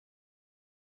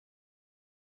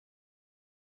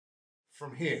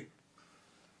from here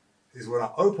is when I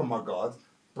open my guard,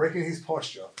 breaking his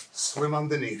posture, swim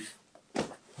underneath,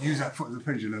 use that foot as a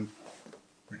pendulum,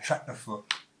 retract the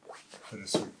foot for the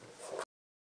sweep.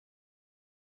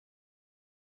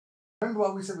 Remember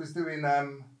what we said was doing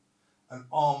an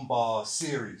arm bar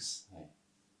series?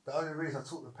 The only reason I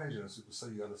taught the pendulum sweep was so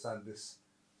you understand this,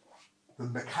 the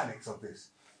mechanics of this.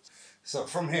 So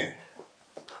from here,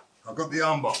 I've got the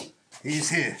arm bar.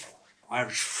 He's here. I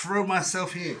throw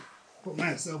myself here, put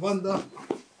myself under,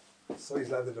 so he's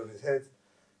landed on his head.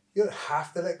 You don't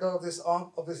have to let go of this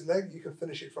arm, of this leg. You can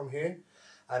finish it from here.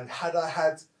 And had I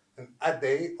had an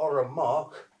ade or a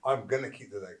mark, I'm going to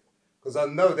keep the leg. Because I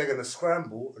know they're going to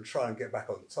scramble and try and get back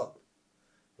on top.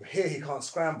 But here he can't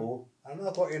scramble, and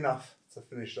I've got enough to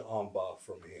finish the arm bar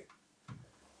from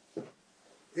here.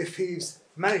 If he's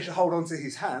managed to hold on to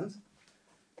his hand,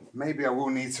 maybe I will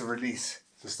need to release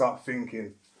to start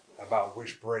thinking about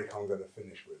which break I'm going to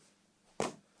finish with.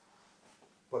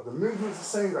 But the movement's the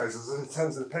same, guys, as in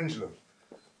terms of the pendulum.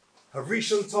 I've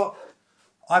reached on top,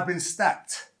 I've been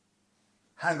stacked.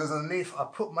 Hand goes underneath, I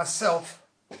put myself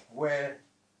where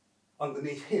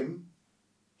underneath him,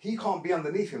 he can't be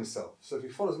underneath himself. So if he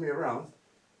follows me around,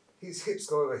 his hips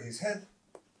go over his head,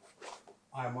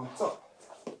 I am on top.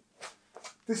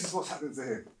 This is what's happening to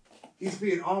him. He's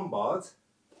being armbarred,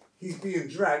 he's being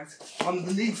dragged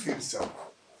underneath himself.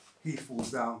 He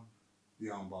falls down, the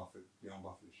armbar finish.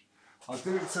 I'll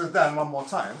do it to Dan one more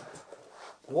time.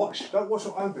 Watch, don't watch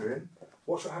what I'm doing,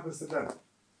 watch what happens to Dan.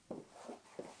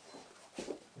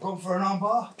 Gone for an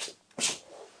armbar.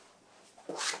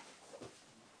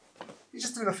 He's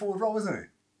just doing a forward roll, isn't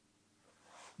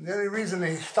he? The only reason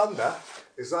he's done that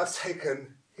is I've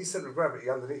taken his centre of gravity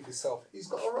underneath himself. He's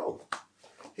got a roll.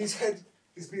 His head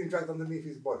is being dragged underneath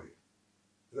his body.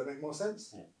 Does that make more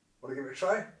sense? Yeah. Want to give it a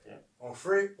try? Yeah. On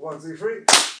 3, 1, 2, 3.